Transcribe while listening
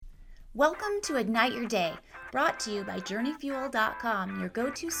Welcome to Ignite Your Day, brought to you by JourneyFuel.com, your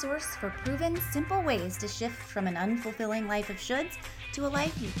go-to source for proven, simple ways to shift from an unfulfilling life of shoulds to a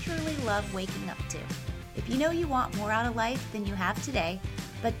life you truly love waking up to. If you know you want more out of life than you have today,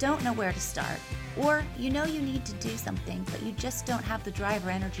 but don't know where to start, or you know you need to do something, but you just don't have the drive or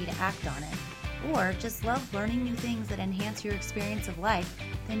energy to act on it, or just love learning new things that enhance your experience of life,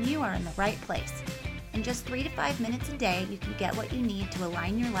 then you are in the right place. In just 3 to 5 minutes a day, you can get what you need to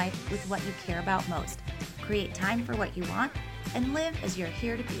align your life with what you care about most, create time for what you want, and live as you're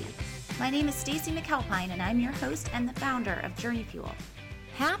here to be. My name is Stacey McAlpine, and I'm your host and the founder of Journey Fuel.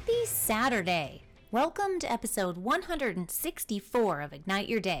 Happy Saturday! Welcome to episode 164 of Ignite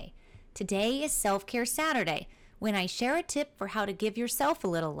Your Day. Today is Self-Care Saturday, when I share a tip for how to give yourself a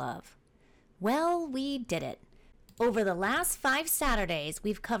little love. Well, we did it. Over the last 5 Saturdays,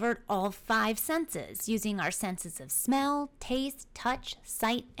 we've covered all 5 senses, using our senses of smell, taste, touch,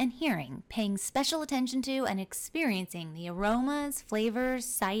 sight, and hearing, paying special attention to and experiencing the aromas, flavors,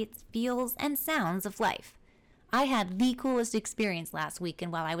 sights, feels, and sounds of life. I had the coolest experience last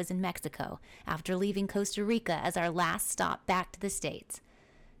weekend while I was in Mexico, after leaving Costa Rica as our last stop back to the States.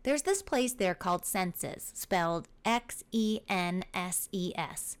 There's this place there called Senses, spelled Xenses.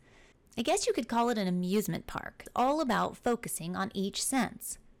 I guess you could call it an amusement park, all about focusing on each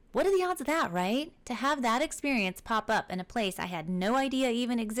sense. What are the odds of that, right? To have that experience pop up in a place I had no idea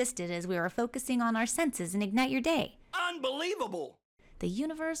even existed as we were focusing on our senses and Ignite Your Day. Unbelievable! The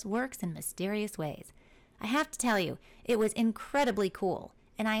universe works in mysterious ways. I have to tell you, it was incredibly cool,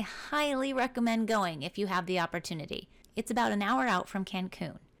 and I highly recommend going if you have the opportunity. It's about an hour out from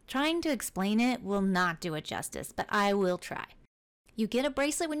Cancun. Trying to explain it will not do it justice, but I will try. You get a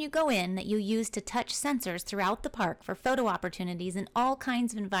bracelet when you go in that you use to touch sensors throughout the park for photo opportunities in all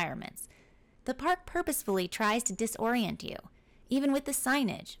kinds of environments. The park purposefully tries to disorient you, even with the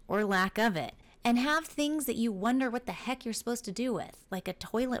signage, or lack of it, and have things that you wonder what the heck you're supposed to do with, like a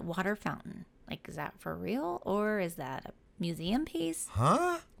toilet water fountain. Like, is that for real, or is that a museum piece?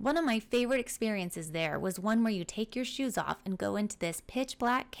 Huh? One of my favorite experiences there was one where you take your shoes off and go into this pitch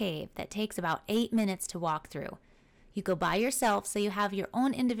black cave that takes about 8 minutes to walk through. You go by yourself so you have your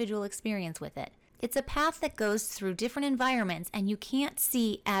own individual experience with it. It's a path that goes through different environments and you can't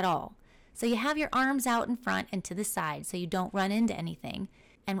see at all. So you have your arms out in front and to the side so you don't run into anything.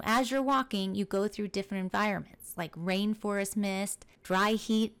 And as you're walking, you go through different environments like rainforest mist, dry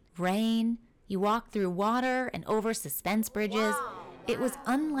heat, rain. You walk through water and over suspense bridges. It was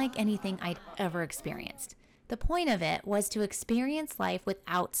unlike anything I'd ever experienced. The point of it was to experience life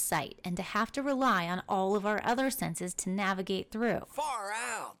without sight and to have to rely on all of our other senses to navigate through. Far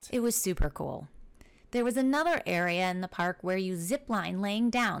out! It was super cool. There was another area in the park where you zip line laying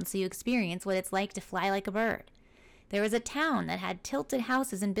down so you experience what it's like to fly like a bird. There was a town that had tilted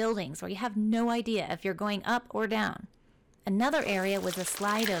houses and buildings where you have no idea if you're going up or down. Another area was a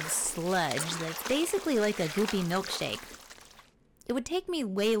slide of sludge that's basically like a goopy milkshake. It would take me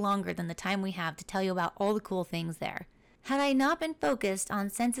way longer than the time we have to tell you about all the cool things there. Had I not been focused on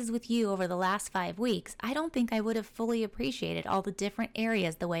senses with you over the last 5 weeks, I don't think I would have fully appreciated all the different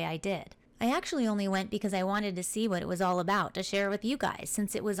areas the way I did. I actually only went because I wanted to see what it was all about to share with you guys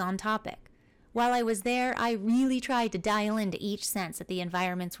since it was on topic. While I was there, I really tried to dial into each sense that the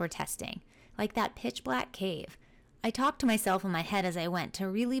environments were testing, like that pitch black cave. I talked to myself in my head as I went to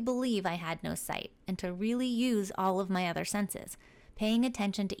really believe I had no sight and to really use all of my other senses, paying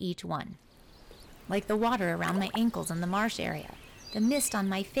attention to each one. Like the water around my ankles in the marsh area, the mist on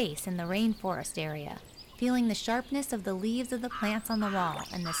my face in the rainforest area, feeling the sharpness of the leaves of the plants on the wall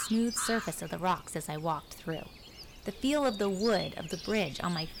and the smooth surface of the rocks as I walked through, the feel of the wood of the bridge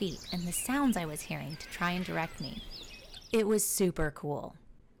on my feet and the sounds I was hearing to try and direct me. It was super cool.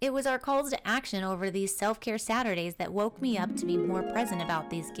 It was our calls to action over these self-care Saturdays that woke me up to be more present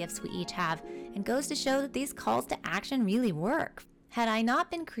about these gifts we each have, and goes to show that these calls to action really work. Had I not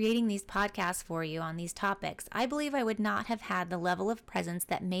been creating these podcasts for you on these topics, I believe I would not have had the level of presence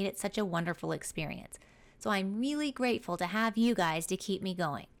that made it such a wonderful experience. So I'm really grateful to have you guys to keep me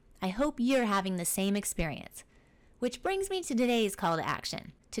going. I hope you're having the same experience. Which brings me to today's call to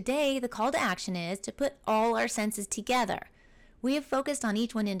action. Today, the call to action is to put all our senses together. We have focused on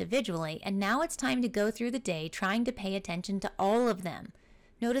each one individually, and now it's time to go through the day trying to pay attention to all of them.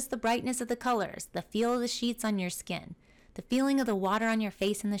 Notice the brightness of the colors, the feel of the sheets on your skin, the feeling of the water on your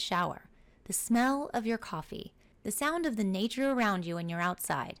face in the shower, the smell of your coffee, the sound of the nature around you when you're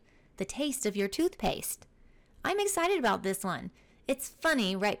outside, the taste of your toothpaste. I'm excited about this one. It's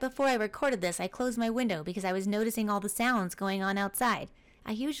funny, right before I recorded this, I closed my window because I was noticing all the sounds going on outside.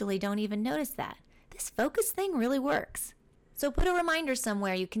 I usually don't even notice that. This focus thing really works. So put a reminder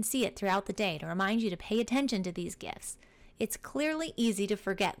somewhere you can see it throughout the day to remind you to pay attention to these gifts. It's clearly easy to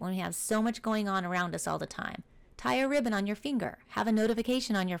forget when we have so much going on around us all the time. Tie a ribbon on your finger, have a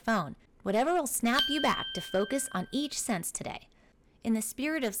notification on your phone, whatever will snap you back to focus on each sense today. In the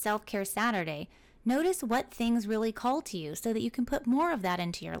spirit of Self-Care Saturday, notice what things really call to you so that you can put more of that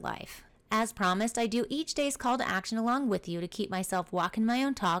into your life. As promised, I do each day's call to action along with you to keep myself walking my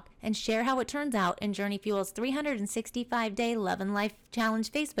own talk and share how it turns out in Journey Fuel's 365-day Love and Life Challenge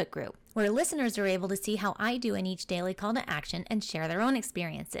Facebook group, where listeners are able to see how I do in each daily call to action and share their own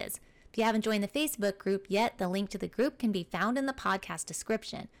experiences. If you haven't joined the Facebook group yet, the link to the group can be found in the podcast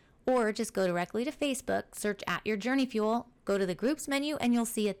description. Or just go directly to Facebook, search @Your Journey Fuel, go to the groups menu, and you'll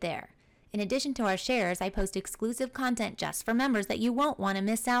see it there. In addition to our shares, I post exclusive content just for members that you won't want to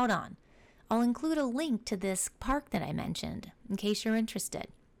miss out on. I'll include a link to this park that I mentioned, in case you're interested.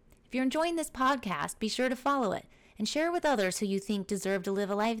 If you're enjoying this podcast, be sure to follow it and share it with others who you think deserve to live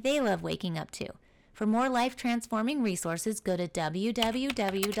a life they love waking up to. For more life-transforming resources, go to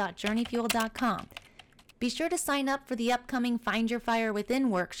www.journeyfuel.com. Be sure to sign up for the upcoming Find Your Fire Within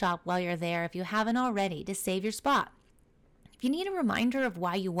workshop while you're there if you haven't already to save your spot. If you need a reminder of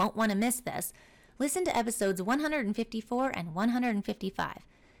why you won't want to miss this, listen to episodes 154 and 155.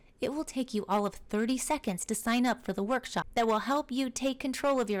 It will take you all of 30 seconds to sign up for the workshop that will help you take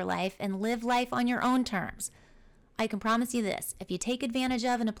control of your life and live life on your own terms. I can promise you this, if you take advantage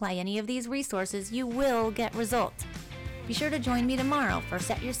of and apply any of these resources, you will get results. Be sure to join me tomorrow for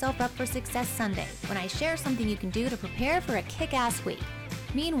Set Yourself Up for Success Sunday, when I share something you can do to prepare for a kick-ass week.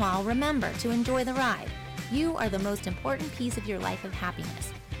 Meanwhile, remember to enjoy the ride. You are the most important piece of your life of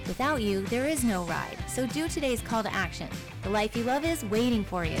happiness. Without you, there is no ride. So do today's call to action. The life you love is waiting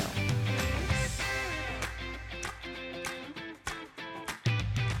for you.